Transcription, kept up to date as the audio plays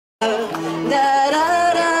da da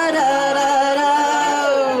da da da da.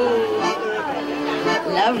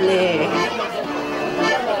 Lovely.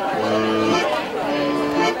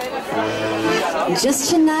 Just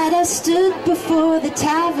tonight I stood before the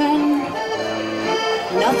tavern.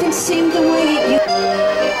 Nothing seemed the way it used.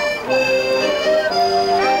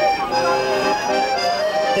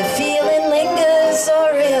 The feeling lingers,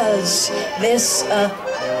 or is this a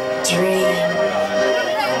dream?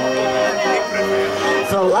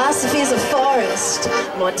 Philosophy's a forest,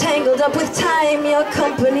 more tangled up with time. Your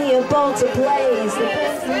company a ball to blaze. The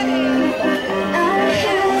best thing I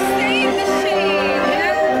have.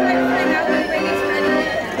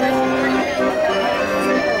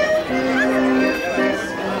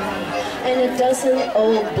 A dozen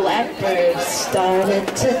old blackbirds started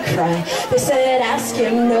to cry. They said, ask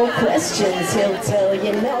him no questions, he'll tell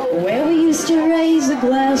you no. Where we used to raise a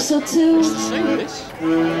glass or two.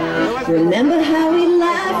 Remember how we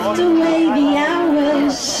laughed away the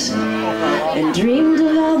hours and dreamed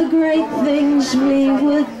of all the great things we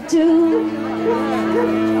would do.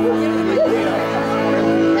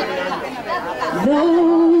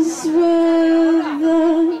 Those were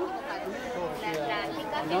the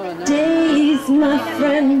days, my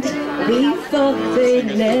friend, we thought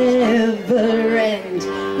they'd never end.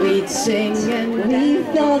 We'd sing and we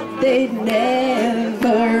thought they'd never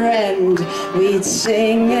end. We'd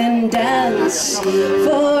sing and dance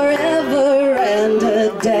forever and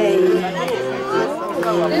a day.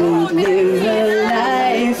 We'd live a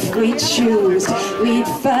life we choose. We'd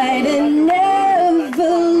fight and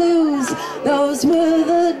never lose. Those were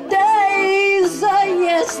the days, oh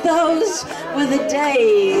yes, those were the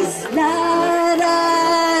days. La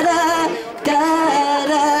da da da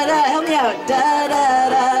da da. Help me out. Da da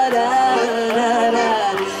da da da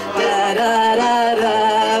da da da da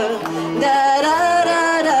da da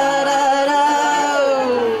da da da.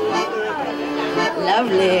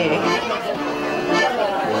 Lovely.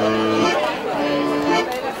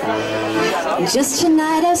 Just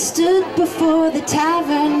tonight I stood before the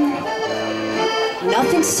tavern.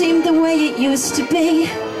 Nothing seemed the way it used to be.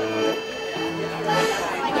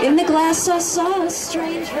 In the glass I saw a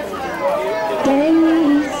strange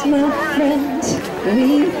days, my friend.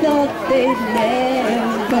 We thought they'd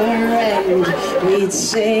never end. We'd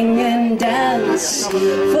sing and dance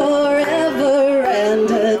forever and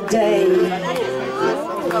a day.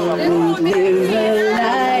 We'd live a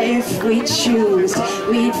life we choose.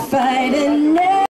 We'd